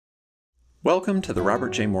Welcome to the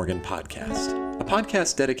Robert J. Morgan Podcast, a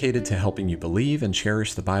podcast dedicated to helping you believe and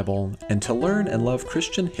cherish the Bible and to learn and love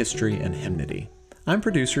Christian history and hymnody. I'm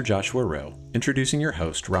producer Joshua Rowe, introducing your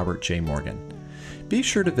host, Robert J. Morgan. Be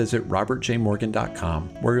sure to visit robertjmorgan.com,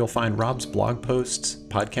 where you'll find Rob's blog posts,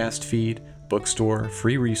 podcast feed, bookstore,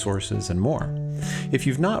 free resources, and more. If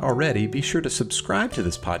you've not already, be sure to subscribe to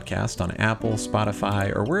this podcast on Apple,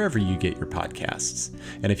 Spotify, or wherever you get your podcasts.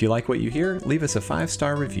 And if you like what you hear, leave us a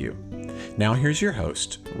 5-star review. Now here's your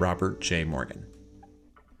host, Robert J. Morgan.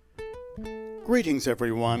 Greetings,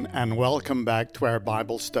 everyone, and welcome back to our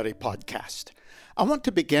Bible study podcast. I want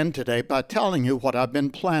to begin today by telling you what I've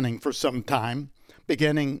been planning for some time.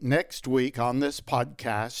 Beginning next week on this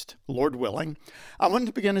podcast, Lord willing, I want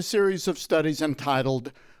to begin a series of studies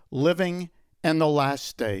entitled Living in the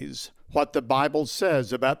Last Days, What the Bible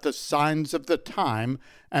Says About the Signs of the Time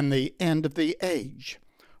and the End of the Age.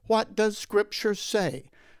 What does Scripture say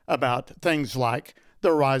about things like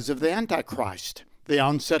the rise of the Antichrist, the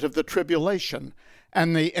onset of the tribulation,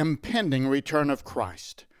 and the impending return of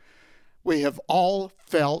Christ? We have all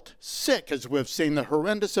felt sick as we've seen the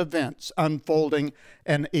horrendous events unfolding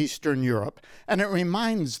in Eastern Europe, and it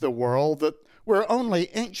reminds the world that we're only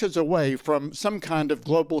inches away from some kind of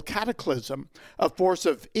global cataclysm. A force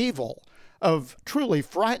of evil, of truly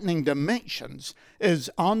frightening dimensions,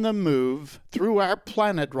 is on the move through our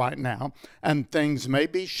planet right now, and things may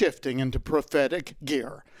be shifting into prophetic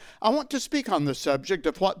gear. I want to speak on the subject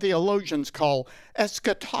of what theologians call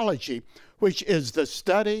eschatology, which is the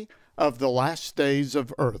study of the last days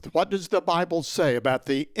of earth. What does the Bible say about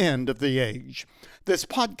the end of the age? This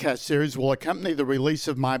podcast series will accompany the release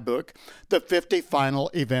of my book, The 50 Final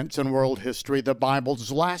Events in World History, the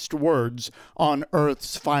Bible's Last Words on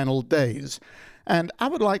Earth's Final Days. And I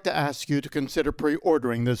would like to ask you to consider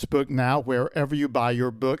pre-ordering this book now wherever you buy your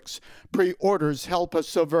books. Pre-orders help us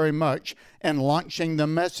so very much in launching the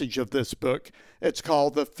message of this book. It's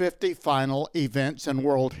called The 50 Final Events in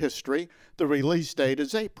World History. The release date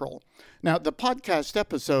is April. Now, the podcast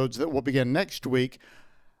episodes that will begin next week,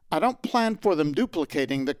 I don't plan for them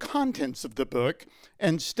duplicating the contents of the book.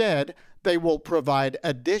 Instead, they will provide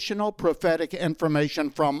additional prophetic information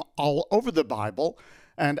from all over the Bible,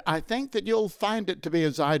 and I think that you'll find it to be,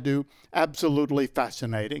 as I do, absolutely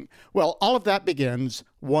fascinating. Well, all of that begins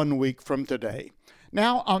 1 week from today.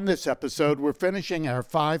 Now, on this episode, we're finishing our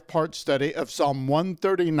 5-part study of Psalm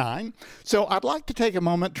 139, so I'd like to take a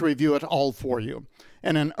moment to review it all for you.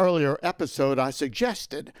 In an earlier episode, I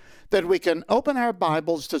suggested that we can open our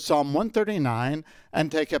Bibles to Psalm 139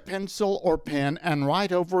 and take a pencil or pen and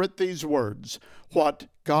write over it these words, "What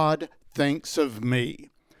God thinks of me."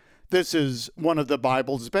 This is one of the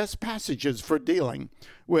Bible's best passages for dealing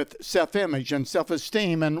with self-image and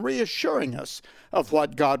self-esteem and reassuring us of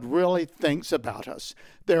what God really thinks about us.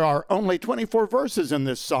 There are only 24 verses in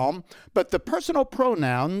this psalm, but the personal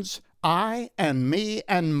pronouns I and me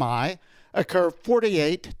and my occur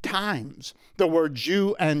 48 times. The words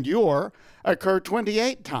you and your occur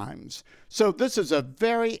 28 times. So this is a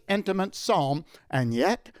very intimate psalm, and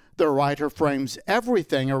yet the writer frames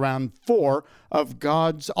everything around 4 of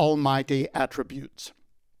God's almighty attributes.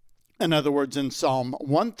 In other words, in Psalm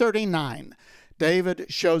 139, David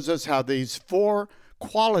shows us how these 4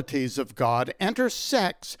 qualities of God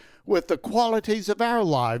intersects with the qualities of our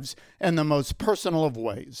lives in the most personal of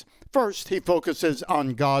ways. First, he focuses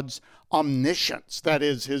on God's omniscience, that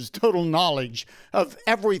is, his total knowledge of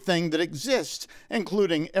everything that exists,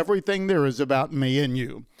 including everything there is about me and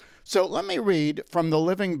you. So let me read from the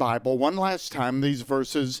Living Bible one last time these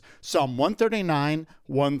verses, Psalm 139,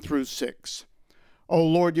 1 through 6. O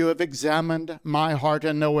Lord, you have examined my heart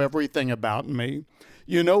and know everything about me.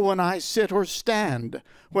 You know when I sit or stand.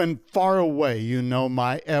 When far away, you know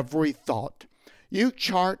my every thought. You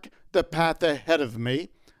chart the path ahead of me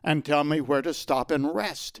and tell me where to stop and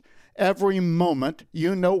rest. Every moment,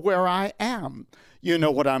 you know where I am. You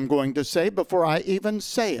know what I'm going to say before I even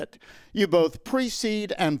say it. You both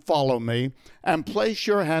precede and follow me, and place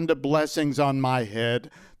your hand of blessings on my head.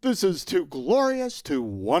 This is too glorious, too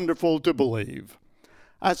wonderful to believe.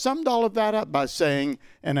 I summed all of that up by saying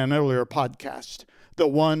in an earlier podcast, the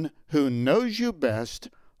one who knows you best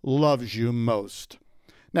loves you most.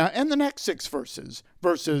 Now, in the next 6 verses,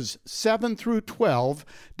 verses 7 through 12,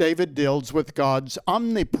 David deals with God's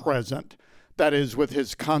omnipresent, that is, with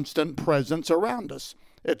his constant presence around us.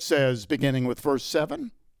 It says, beginning with verse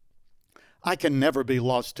 7, I can never be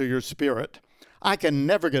lost to your spirit. I can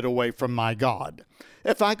never get away from my God.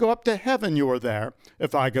 If I go up to heaven, you are there.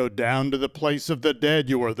 If I go down to the place of the dead,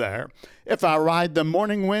 you are there. If I ride the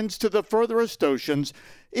morning winds to the furthest oceans,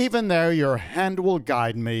 even there your hand will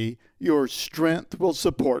guide me. Your strength will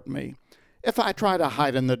support me. If I try to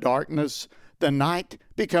hide in the darkness, the night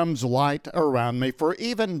becomes light around me, for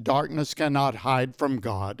even darkness cannot hide from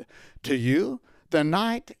God. To you, the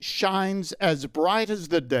night shines as bright as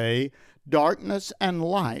the day. Darkness and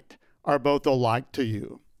light are both alike to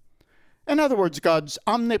you. In other words, God's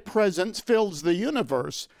omnipresence fills the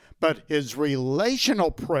universe, but his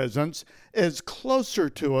relational presence is closer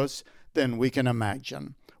to us than we can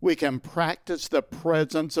imagine. We can practice the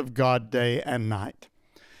presence of God day and night.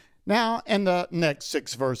 Now, in the next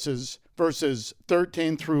 6 verses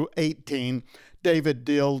 13 through 18, David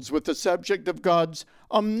deals with the subject of God's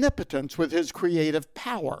omnipotence with his creative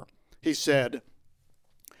power. He said,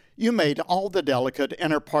 "You made all the delicate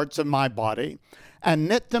inner parts of my body and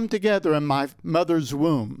knit them together in my mother's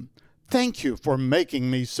womb. Thank you for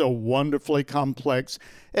making me so wonderfully complex.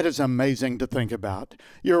 It is amazing to think about.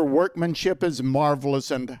 Your workmanship is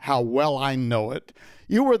marvelous, and how well I know it.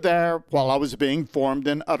 You were there while I was being formed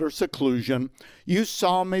in utter seclusion. You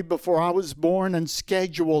saw me before I was born and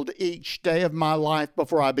scheduled each day of my life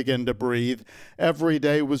before I began to breathe. Every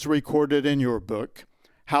day was recorded in your book.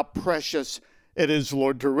 How precious it is,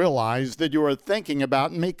 Lord, to realize that you are thinking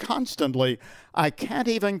about me constantly. I can't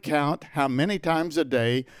even count how many times a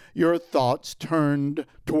day your thoughts turned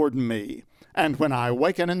toward me. And when I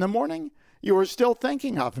awaken in the morning, you are still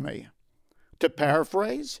thinking of me." To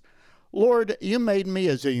paraphrase, Lord, you made me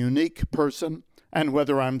as a unique person, and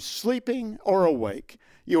whether I'm sleeping or awake,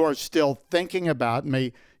 you are still thinking about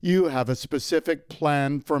me. You have a specific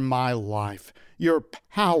plan for my life. Your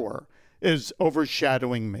power is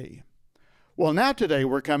overshadowing me. Well, now today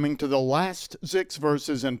we're coming to the last 6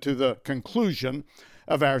 verses and to the conclusion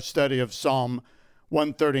of our study of Psalm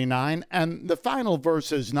 139, and the final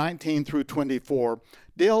verses 19 through 24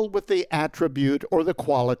 deal with the attribute or the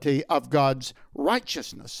quality of God's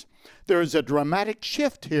righteousness. There is a dramatic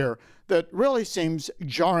shift here that really seems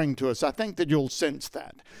jarring to us. I think that you'll sense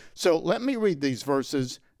that. So let me read these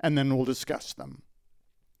verses and then we'll discuss them.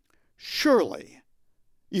 "Surely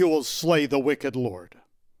you will slay the wicked, Lord.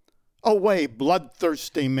 Away,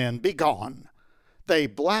 bloodthirsty men, be gone. They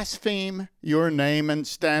blaspheme your name and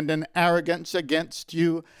stand in arrogance against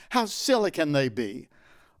you. How silly can they be?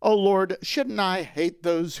 O Lord, shouldn't I hate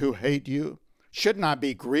those who hate you? Shouldn't I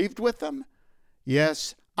be grieved with them?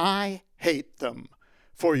 Yes, I hate them,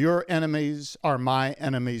 for your enemies are my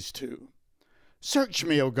enemies too. Search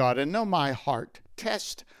me, O God, and know my heart.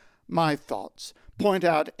 Test my thoughts. Point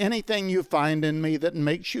out anything you find in me that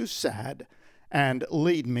makes you sad, and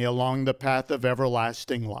lead me along the path of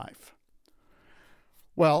everlasting life."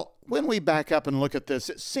 Well, when we back up and look at this,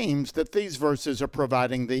 it seems that these verses are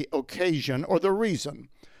providing the occasion or the reason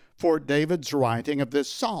for David's writing of this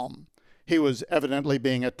psalm. He was evidently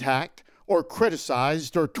being attacked or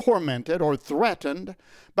criticized or tormented or threatened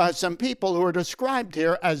by some people who are described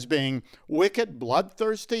here as being wicked,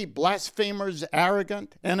 bloodthirsty, blasphemers,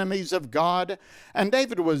 arrogant, enemies of God. And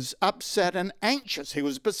David was upset and anxious. He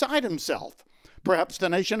was beside himself. Perhaps the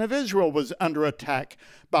nation of Israel was under attack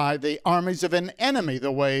by the armies of an enemy,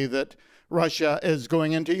 the way that Russia is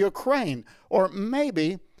going into Ukraine. Or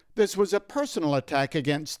maybe this was a personal attack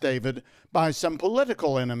against David by some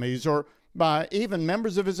political enemies or by even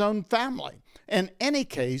members of his own family. In any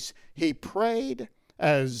case, he prayed,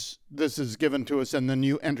 as this is given to us in the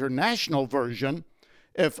New International Version,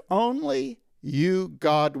 "If only you,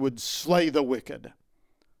 God, would slay the wicked.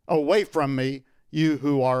 Away from me, you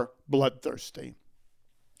who are bloodthirsty."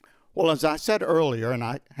 Well, as I said earlier, and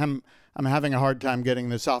I'm having a hard time getting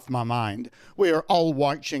this off my mind, we are all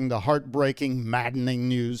watching the heartbreaking, maddening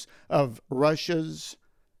news of Russia's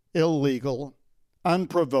illegal,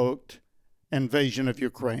 unprovoked invasion of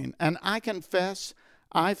Ukraine. And I confess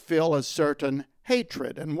I feel a certain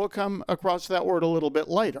hatred, and we'll come across that word a little bit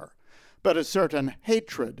later, but a certain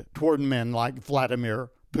hatred toward men like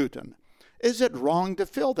Vladimir Putin. Is it wrong to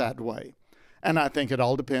feel that way? And I think it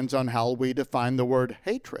all depends on how we define the word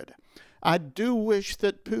hatred. I do wish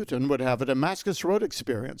that Putin would have a Damascus Road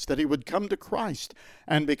experience, that he would come to Christ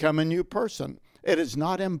and become a new person. It is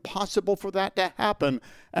not impossible for that to happen,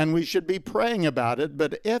 and we should be praying about it.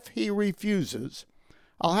 But if he refuses,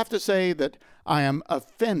 I'll have to say that I am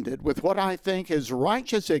offended with what I think is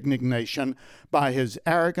righteous indignation by his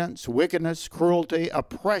arrogance, wickedness, cruelty,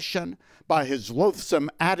 oppression, by his loathsome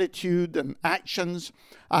attitude and actions.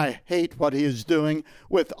 I hate what he is doing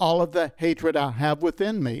with all of the hatred I have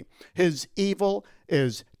within me. His evil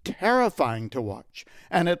is terrifying to watch,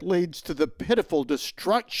 and it leads to the pitiful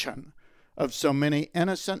destruction of so many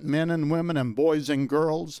innocent men and women and boys and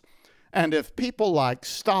girls. And if people like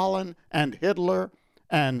Stalin and Hitler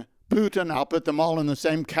and Putin, I'll put them all in the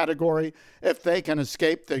same category, if they can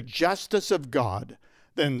escape the justice of God,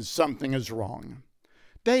 then something is wrong.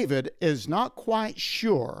 David is not quite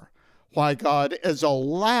sure why God is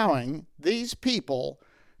allowing these people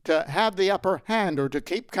to have the upper hand or to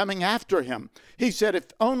keep coming after him. He said, if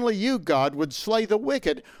only you, God, would slay the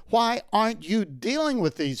wicked, why aren't you dealing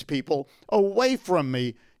with these people? Away from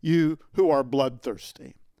me, you who are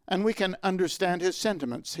bloodthirsty. And we can understand his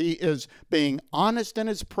sentiments. He is being honest in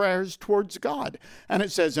his prayers towards God. And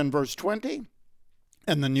it says in verse 20,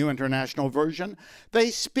 in the New International Version, they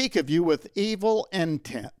speak of you with evil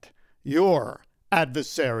intent. Your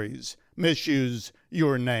adversaries misuse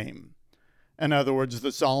your name. In other words,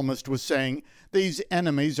 the psalmist was saying, these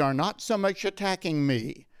enemies are not so much attacking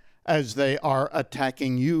me as they are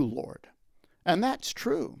attacking you, Lord. And that's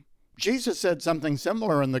true. Jesus said something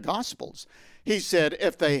similar in the Gospels. He said,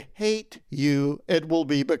 if they hate you, it will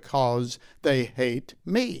be because they hate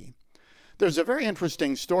me. There's a very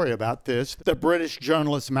interesting story about this. The British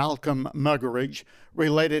journalist Malcolm Muggeridge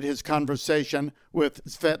related his conversation with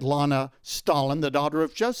Svetlana Stalin, the daughter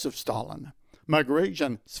of Joseph Stalin. Muggeridge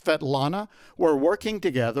and Svetlana were working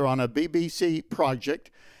together on a BBC project,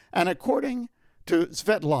 and according to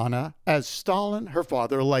Svetlana, as Stalin, her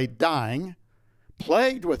father, lay dying,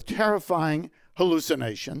 plagued with terrifying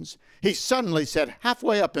hallucinations, he suddenly sat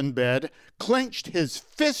halfway up in bed, clenched his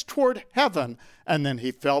fist toward heaven, and then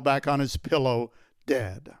he fell back on his pillow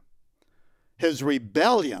dead. His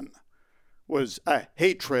rebellion was a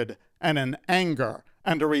hatred and an anger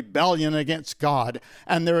and a rebellion against God,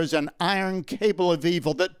 and there is an iron cable of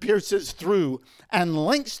evil that pierces through and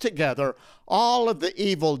links together all of the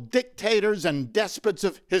evil dictators and despots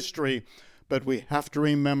of history. But we have to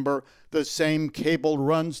remember the same cable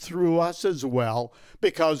runs through us as well,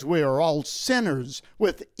 because we are all sinners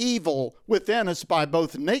with evil within us by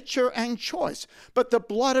both nature and choice. But the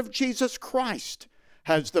blood of Jesus Christ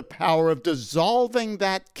has the power of dissolving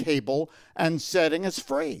that cable and setting us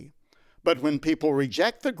free. But when people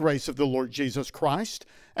reject the grace of the Lord Jesus Christ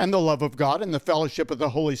and the love of God and the fellowship of the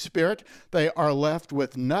Holy Spirit, they are left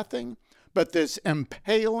with nothing but this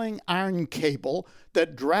impaling iron cable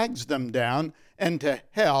that drags them down into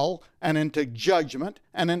hell and into judgment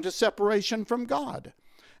and into separation from God.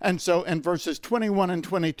 And so in verses 21 and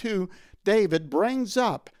 22, David brings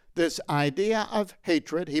up this idea of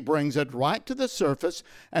hatred. He brings it right to the surface,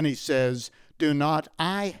 and he says, do not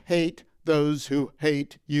I hate those who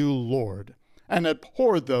hate you, Lord, and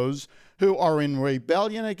abhor those who are in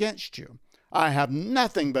rebellion against you. I have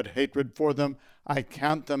nothing but hatred for them. I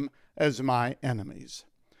count them as my enemies.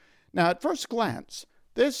 Now, at first glance,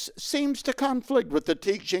 this seems to conflict with the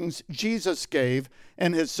teachings Jesus gave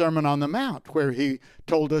in his Sermon on the Mount, where he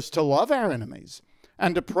told us to love our enemies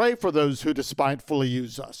and to pray for those who despitefully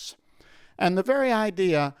use us. And the very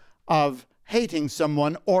idea of hating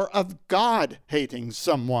someone or of God hating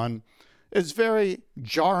someone is very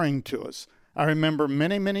jarring to us. I remember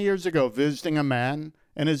many, many years ago visiting a man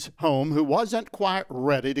in his home who wasn't quite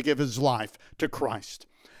ready to give his life to Christ.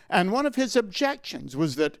 And one of his objections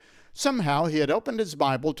was that somehow he had opened his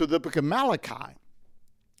Bible to the book of Malachi.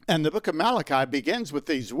 And the book of Malachi begins with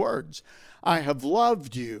these words, I have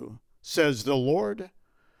loved you, says the Lord.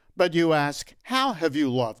 But you ask, how have you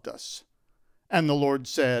loved us? And the Lord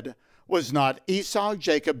said, was not Esau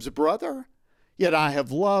Jacob's brother? Yet I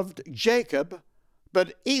have loved Jacob,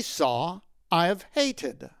 but Esau I have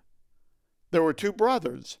hated. There were two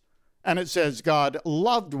brothers, and it says God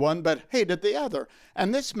loved one but hated the other.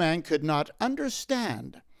 And this man could not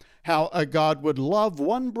understand how a God would love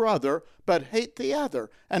one brother but hate the other.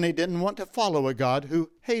 And he didn't want to follow a God who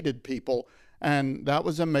hated people. And that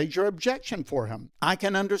was a major objection for him. I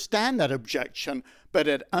can understand that objection, but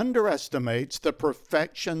it underestimates the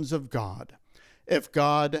perfections of God. If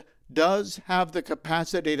God does have the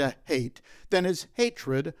capacity to hate, then his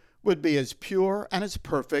hatred would be as pure and as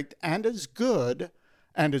perfect and as good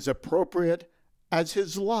and as appropriate as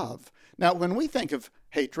his love. Now, when we think of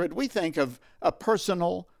hatred, we think of a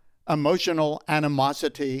personal, emotional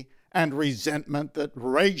animosity and resentment that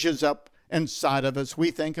rages up inside of us.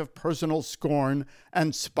 We think of personal scorn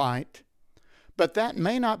and spite. But that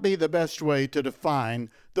may not be the best way to define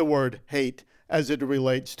the word hate as it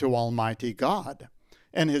relates to Almighty God.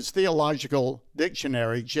 In his theological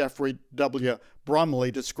dictionary, Jeffrey W.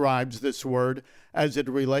 Brumley describes this word as it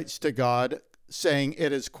relates to God, saying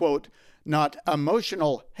it is, quote, not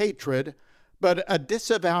emotional hatred, but a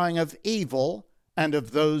disavowing of evil and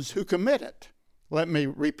of those who commit it. Let me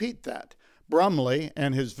repeat that. Brumley,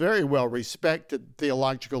 in his very well-respected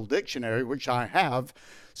theological dictionary, which I have,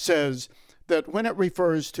 says that when it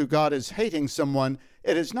refers to God as hating someone,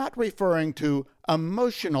 it is not referring to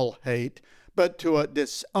emotional hate, but to a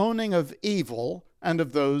disowning of evil and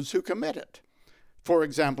of those who commit it. For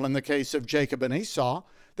example, in the case of Jacob and Esau,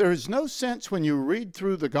 there is no sense when you read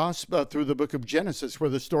through the gospel, through the book of Genesis, where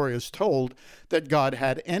the story is told, that God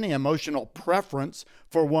had any emotional preference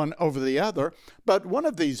for one over the other. But one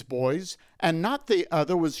of these boys, and not the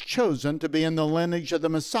other, was chosen to be in the lineage of the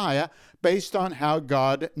Messiah based on how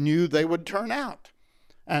God knew they would turn out.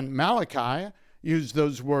 And Malachi used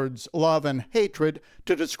those words, love and hatred,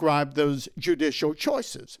 to describe those judicial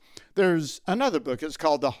choices. There's another book, it's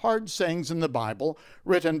called The Hard Sayings in the Bible,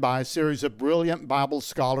 written by a series of brilliant Bible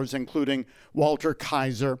scholars, including Walter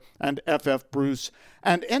Kaiser and F.F. Bruce.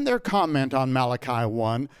 And in their comment on Malachi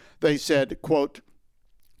 1, they said, quote,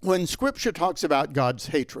 when Scripture talks about God's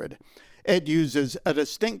hatred, it uses a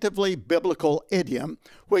distinctively biblical idiom,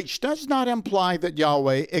 which does not imply that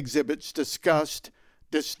Yahweh exhibits disgust,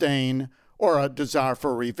 disdain, or a desire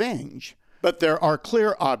for revenge. But there are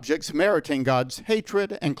clear objects meriting God's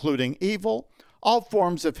hatred, including evil, all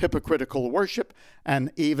forms of hypocritical worship,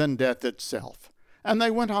 and even death itself. And they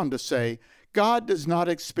went on to say, God does not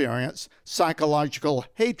experience psychological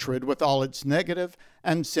hatred with all its negative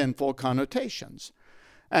and sinful connotations.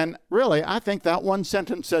 And really, I think that one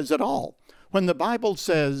sentence says it all. When the Bible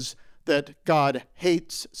says that God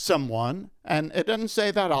hates someone, and it doesn't say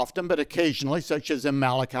that often, but occasionally, such as in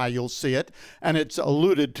Malachi, you'll see it, and it's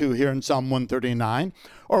alluded to here in Psalm 139,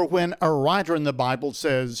 or when a writer in the Bible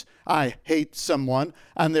says, I hate someone,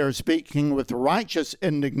 and they're speaking with righteous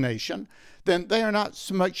indignation, then they are not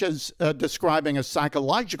so much as describing a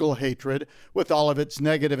psychological hatred with all of its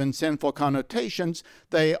negative and sinful connotations.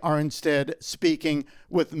 They are instead speaking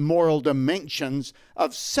with moral dimensions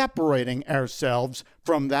of separating ourselves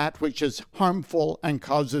from that which is harmful and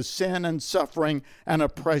causes sin and suffering and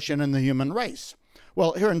oppression in the human race.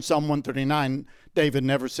 Well, here in Psalm 139, David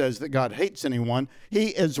never says that God hates anyone. He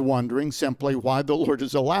is wondering simply why the Lord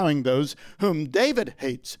is allowing those whom David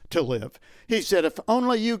hates to live. He said, if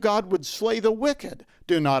only you, God, would slay the wicked.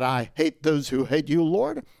 Do not I hate those who hate you,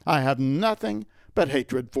 Lord? I have nothing but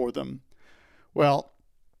hatred for them. Well,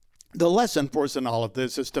 the lesson for us in all of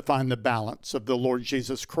this is to find the balance of the Lord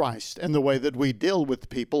Jesus Christ in the way that we deal with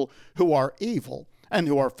people who are evil and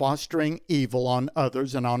who are fostering evil on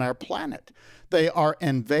others and on our planet. They are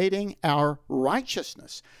invading our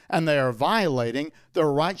righteousness, and they are violating the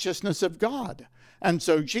righteousness of God. And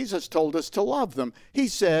so Jesus told us to love them. He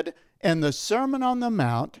said in the Sermon on the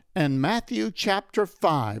Mount in Matthew chapter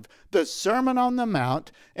 5, the Sermon on the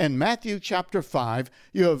Mount in Matthew chapter 5,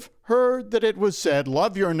 you have heard that it was said,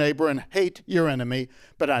 love your neighbor and hate your enemy.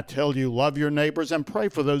 But I tell you, love your neighbors and pray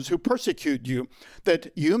for those who persecute you,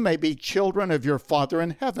 that you may be children of your Father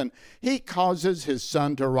in heaven. He causes his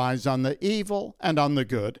sun to rise on the evil and on the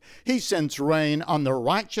good. He sends rain on the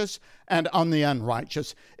righteous and on the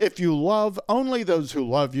unrighteous. If you love only those who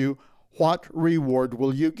love you, what reward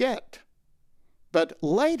will you get? But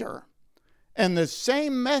later, in the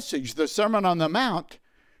same message, the Sermon on the Mount,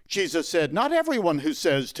 Jesus said, not everyone who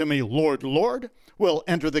says to me, Lord, Lord, will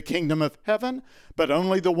enter the kingdom of heaven, but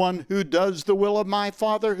only the one who does the will of my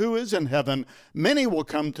Father who is in heaven. Many will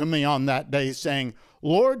come to me on that day saying,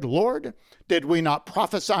 Lord, Lord, did we not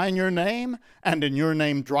prophesy in your name, and in your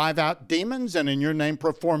name drive out demons, and in your name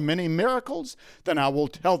perform many miracles? Then I will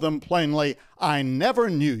tell them plainly, I never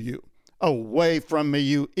knew you. Away from me,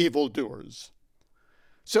 you evildoers.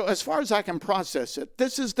 So as far as I can process it,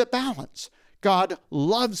 this is the balance. God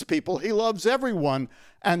loves people. He loves everyone.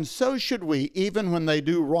 And so should we, even when they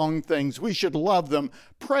do wrong things. We should love them,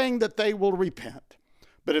 praying that they will repent.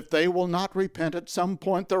 But if they will not repent at some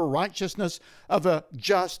point, the righteousness of a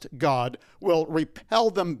just God will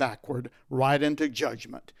repel them backward right into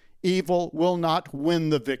judgment. Evil will not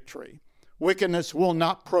win the victory. Wickedness will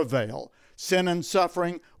not prevail. Sin and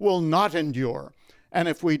suffering will not endure. And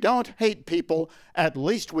if we don't hate people, at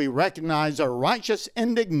least we recognize a righteous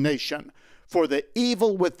indignation for the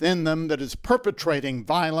evil within them that is perpetrating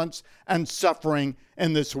violence and suffering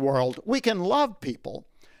in this world. We can love people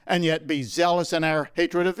and yet be zealous in our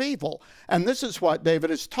hatred of evil. And this is what David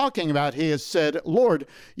is talking about. He has said, Lord,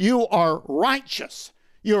 you are righteous.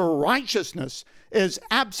 Your righteousness is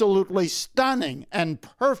absolutely stunning and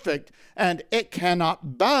perfect, and it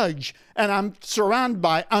cannot budge. And I'm surrounded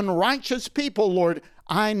by unrighteous people, Lord.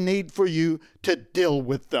 I need for you to deal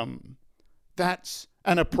with them. That's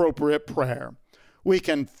an appropriate prayer. We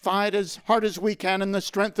can fight as hard as we can in the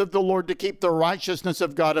strength of the Lord to keep the righteousness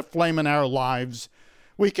of God aflame in our lives.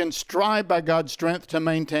 We can strive by God's strength to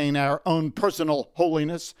maintain our own personal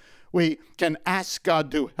holiness. We can ask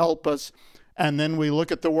God to help us. And then we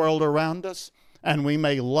look at the world around us, and we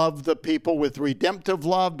may love the people with redemptive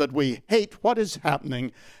love, but we hate what is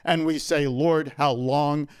happening. And we say, Lord, how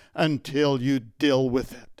long until you deal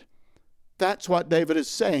with it? That's what David is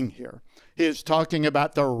saying here. He is talking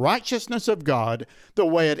about the righteousness of God, the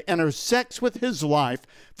way it intersects with his life,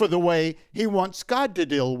 for the way he wants God to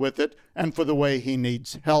deal with it, and for the way he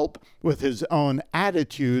needs help with his own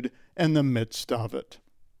attitude in the midst of it.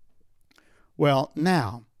 Well,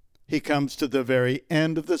 now he comes to the very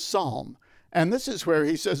end of the psalm, and this is where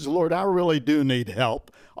he says, Lord, I really do need help.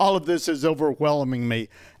 All of this is overwhelming me.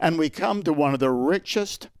 And we come to one of the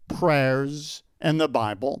richest prayers in the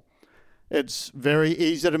Bible. It's very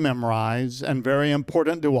easy to memorize and very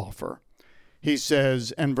important to offer. He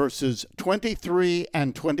says in verses 23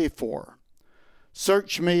 and 24,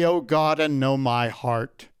 Search me, O God, and know my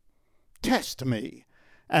heart. Test me,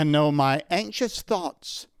 and know my anxious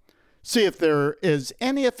thoughts. See if there is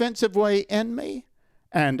any offensive way in me,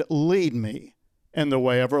 and lead me in the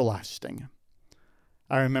way everlasting.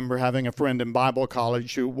 I remember having a friend in Bible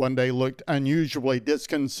college who one day looked unusually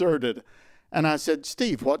disconcerted, and I said,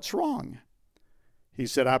 Steve, what's wrong? He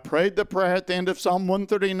said, I prayed the prayer at the end of Psalm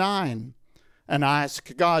 139, and I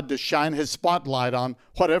asked God to shine his spotlight on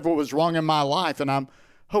whatever was wrong in my life, and I'm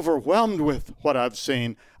overwhelmed with what I've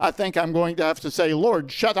seen. I think I'm going to have to say,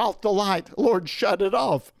 Lord, shut off the light. Lord, shut it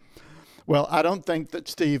off. Well, I don't think that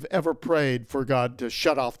Steve ever prayed for God to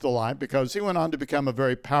shut off the light, because he went on to become a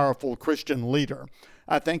very powerful Christian leader.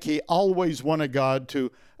 I think he always wanted God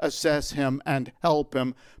to assess him and help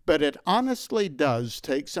him, but it honestly does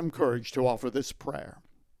take some courage to offer this prayer.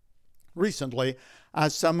 Recently, I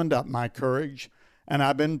summoned up my courage, and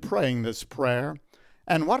I've been praying this prayer.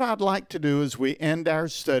 And what I'd like to do as we end our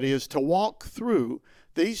study is to walk through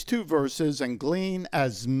these two verses and glean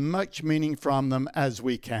as much meaning from them as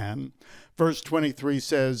we can. Verse 23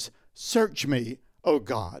 says, Search me, O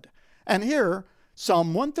God. And here,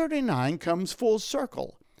 Psalm 139 comes full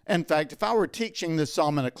circle. In fact, if I were teaching this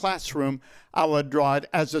psalm in a classroom, I would draw it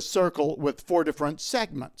as a circle with 4 different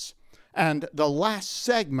segments. And the last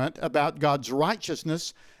segment about God's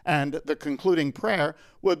righteousness and the concluding prayer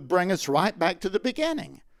would bring us right back to the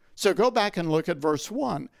beginning. So go back and look at verse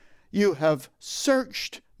 1. You have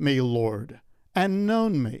searched me, Lord, and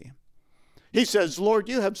known me. He says, Lord,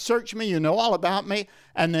 you have searched me, you know all about me.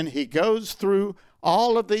 And then he goes through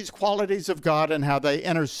all of these qualities of God and how they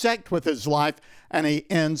intersect with his life. And he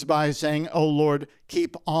ends by saying, oh, Lord,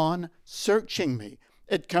 keep on searching me.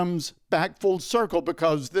 It comes back full circle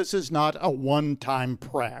because this is not a one-time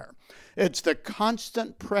prayer. It's the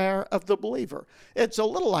constant prayer of the believer. It's a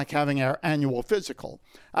little like having our annual physical.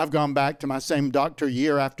 I've gone back to my same doctor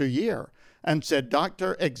year after year and said,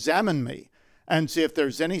 Doctor, examine me and see if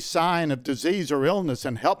there's any sign of disease or illness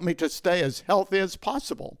and help me to stay as healthy as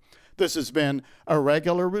possible. This has been a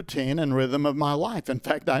regular routine and rhythm of my life. In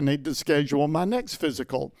fact, I need to schedule my next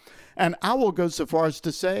physical. And I will go so far as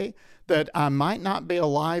to say that I might not be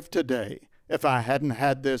alive today if I hadn't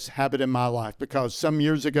had this habit in my life, because some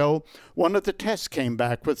years ago, one of the tests came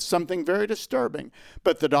back with something very disturbing,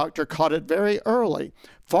 but the doctor caught it very early,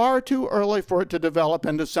 far too early for it to develop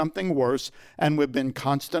into something worse, and we've been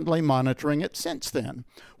constantly monitoring it since then.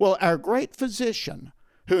 Well, our great physician,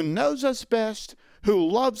 who knows us best, who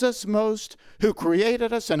loves us most, who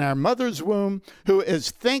created us in our mother's womb, who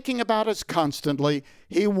is thinking about us constantly,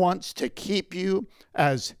 he wants to keep you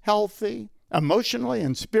as healthy, emotionally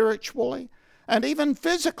and spiritually, and even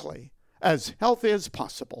physically, as healthy as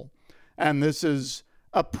possible. And this is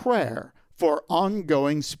a prayer for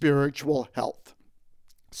ongoing spiritual health.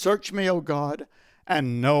 Search me, O God,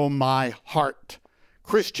 and know my heart.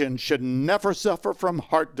 Christians should never suffer from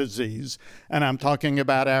heart disease, and I'm talking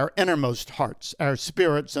about our innermost hearts, our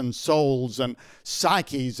spirits and souls and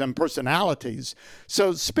psyches and personalities.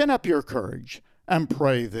 So spin up your courage and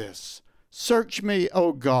pray this. Search me,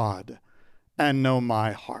 O God, and know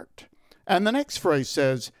my heart. And the next phrase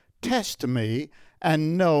says, test me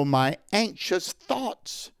and know my anxious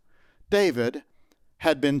thoughts. David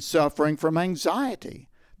had been suffering from anxiety.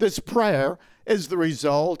 This prayer is the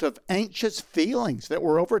result of anxious feelings that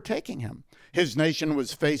were overtaking him. His nation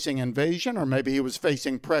was facing invasion, or maybe he was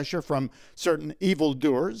facing pressure from certain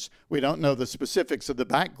evildoers. We don't know the specifics of the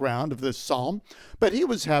background of this psalm, but he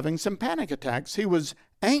was having some panic attacks. He was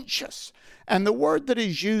anxious. And the word that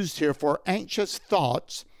is used here for anxious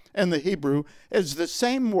thoughts in the Hebrew is the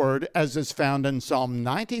same word as is found in Psalm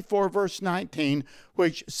 94, verse 19,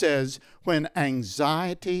 which says, when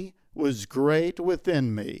anxiety was great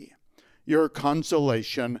within me, your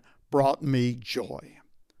consolation brought me joy.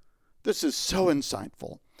 This is so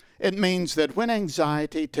insightful. It means that when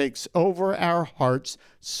anxiety takes over our hearts,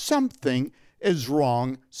 something is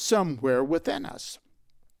wrong somewhere within us.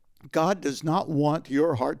 God does not want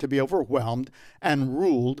your heart to be overwhelmed and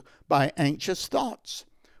ruled by anxious thoughts.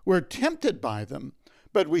 We're tempted by them,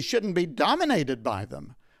 but we shouldn't be dominated by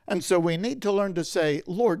them. And so we need to learn to say,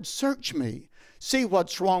 Lord, search me. See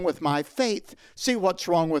what's wrong with my faith. See what's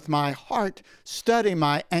wrong with my heart. Study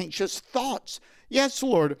my anxious thoughts. Yes,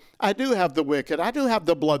 Lord, I do have the wicked. I do have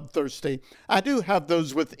the bloodthirsty. I do have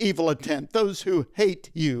those with evil intent, those who hate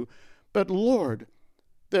you. But Lord,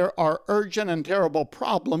 there are urgent and terrible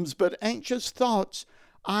problems, but anxious thoughts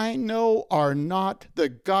I know are not the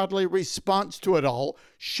godly response to it all.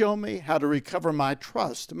 Show me how to recover my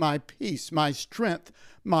trust, my peace, my strength,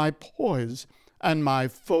 my poise, and my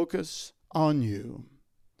focus on you.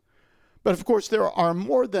 But of course, there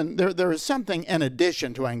is something in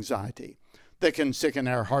addition to anxiety that can sicken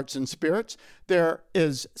our hearts and spirits. There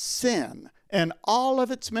is sin in all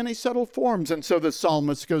of its many subtle forms. And so the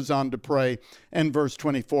psalmist goes on to pray in verse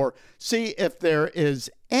 24, see if there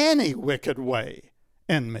is any wicked way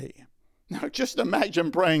in me. Now just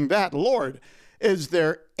imagine praying that, Lord, is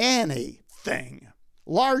there anything,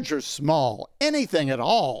 large or small, anything at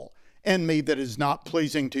all in me that is not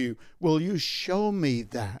pleasing to you? Will you show me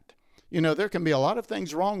that? You know, there can be a lot of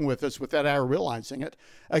things wrong with us without our realizing it.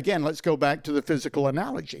 Again, let's go back to the physical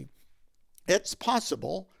analogy. It's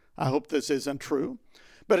possible, I hope this isn't true,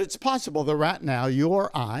 but it's possible that right now you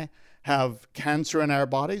or I have cancer in our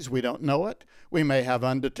bodies. We don't know it. We may have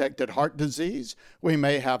undetected heart disease. We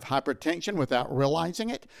may have hypertension without realizing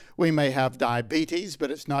it. We may have diabetes,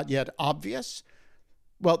 but it's not yet obvious.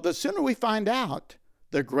 Well, the sooner we find out,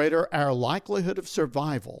 the greater our likelihood of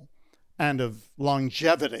survival and of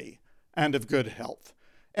longevity and of good health.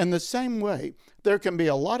 In the same way, there can be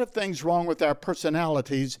a lot of things wrong with our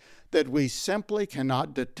personalities that we simply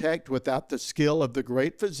cannot detect without the skill of the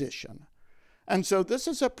great physician. And so this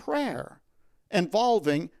is a prayer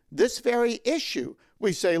involving this very issue.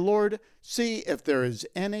 We say, Lord, see if there is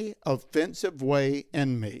any offensive way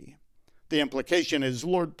in me. The implication is,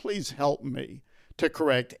 Lord, please help me to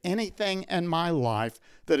correct anything in my life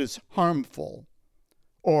that is harmful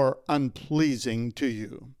or unpleasing to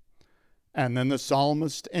you. And then the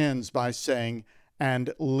psalmist ends by saying,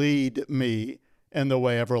 and lead me in the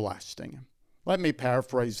way everlasting. Let me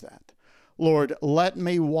paraphrase that. Lord, let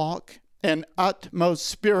me walk in utmost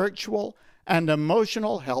spiritual and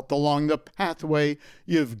emotional health along the pathway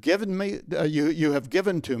you've given me, you have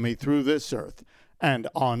given to me through this earth and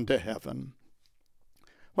on to heaven.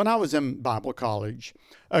 When I was in Bible college,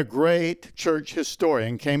 a great church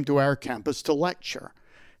historian came to our campus to lecture.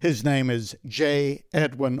 His name is J.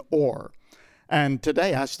 Edwin Orr. And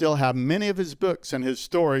today I still have many of his books, and his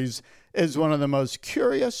stories is one of the most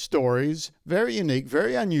curious stories, very unique,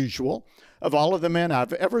 very unusual. Of all of the men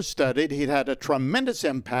I've ever studied, he'd had a tremendous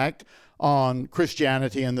impact on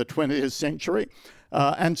Christianity in the 20th century.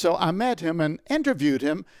 And so I met him and interviewed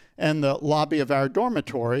him in the lobby of our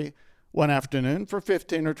dormitory one afternoon for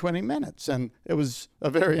 15 or 20 minutes. And it was a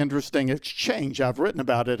very interesting exchange. I've written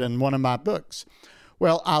about it in one of my books.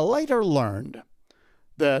 Well, I later learned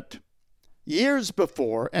that years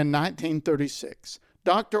before, in 1936,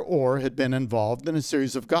 Dr. Orr had been involved in a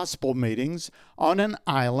series of gospel meetings on an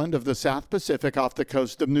island of the South Pacific off the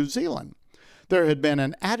coast of New Zealand. There had been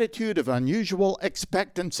an attitude of unusual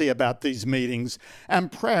expectancy about these meetings,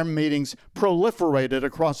 and prayer meetings proliferated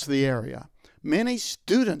across the area. Many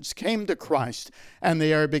students came to Christ, and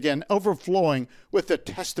the area began overflowing with the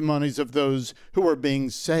testimonies of those who were being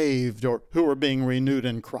saved or who were being renewed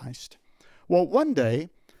in Christ. Well, one day,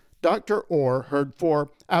 Dr. Orr heard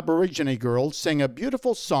 4 Aborigine girls sing a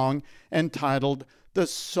beautiful song entitled The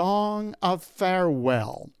Song of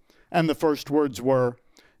Farewell. And the first words were,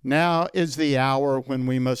 "Now is the hour when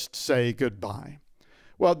we must say goodbye."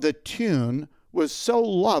 Well, the tune was so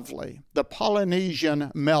lovely, the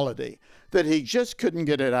Polynesian melody, that he just couldn't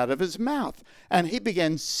get it out of his mouth. And he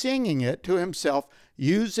began singing it to himself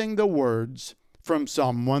using the words from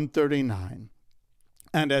Psalm 139.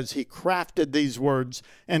 And as he crafted these words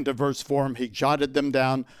into verse form, he jotted them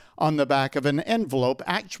down on the back of an envelope,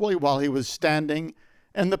 actually while he was standing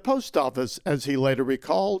in the post office, as he later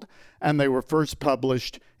recalled, and they were first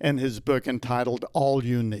published in his book entitled All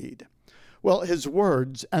You Need. Well, his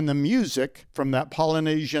words and the music from that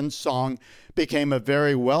Polynesian song became a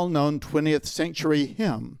very well-known 20th century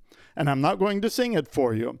hymn. And I'm not going to sing it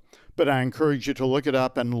for you, but I encourage you to look it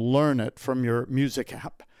up and learn it from your music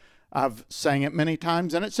app. I've sang it many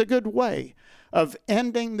times, and it's a good way of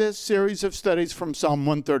ending this series of studies from Psalm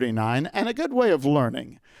 139, and a good way of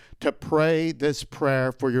learning to pray this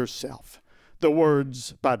prayer for yourself. The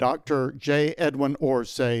words by Dr. J. Edwin Orr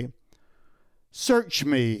say, "Search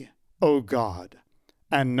me, O God,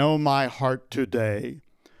 and know my heart today.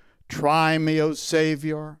 Try me, O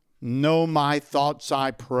Savior, know my thoughts,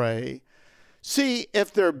 I pray. See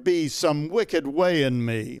if there be some wicked way in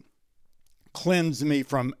me. Cleanse me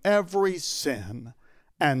from every sin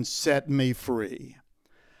and set me free.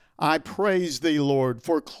 I praise thee, Lord,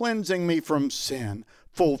 for cleansing me from sin.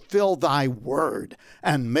 Fulfill thy word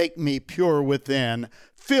and make me pure within.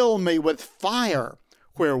 Fill me with fire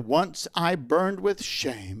where once I burned with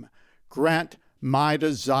shame. Grant my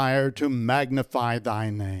desire to magnify thy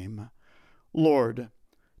name. Lord,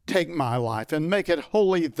 take my life and make it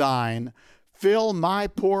wholly thine. Fill my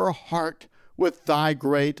poor heart with thy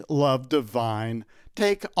great love divine.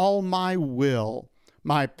 Take all my will,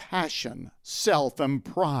 my passion, self, and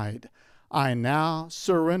pride. I now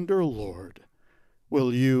surrender, Lord.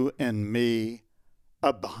 Will you in me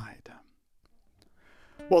abide?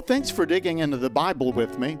 Well, thanks for digging into the Bible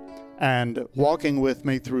with me and walking with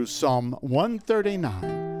me through Psalm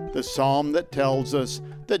 139, the psalm that tells us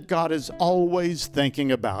that God is always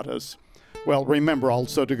thinking about us. Well, remember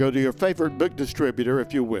also to go to your favorite book distributor,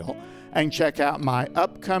 if you will, and check out my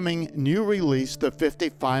upcoming new release, The 50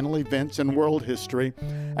 Final Events in World History.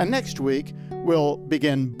 And next week, we'll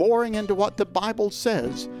begin boring into what the Bible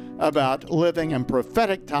says about living in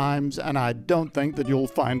prophetic times, and I don't think that you'll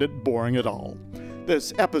find it boring at all.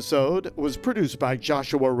 This episode was produced by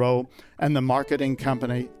Joshua Rowe and the marketing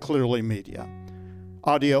company Clearly Media.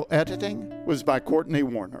 Audio editing was by Courtney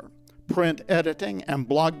Warner. Print editing and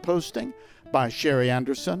blog posting by Sherry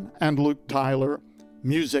Anderson and Luke Tyler.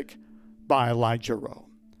 Music by Elijah Rowe.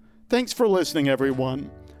 Thanks for listening,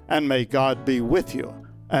 everyone, and may God be with you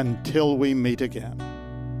until we meet again.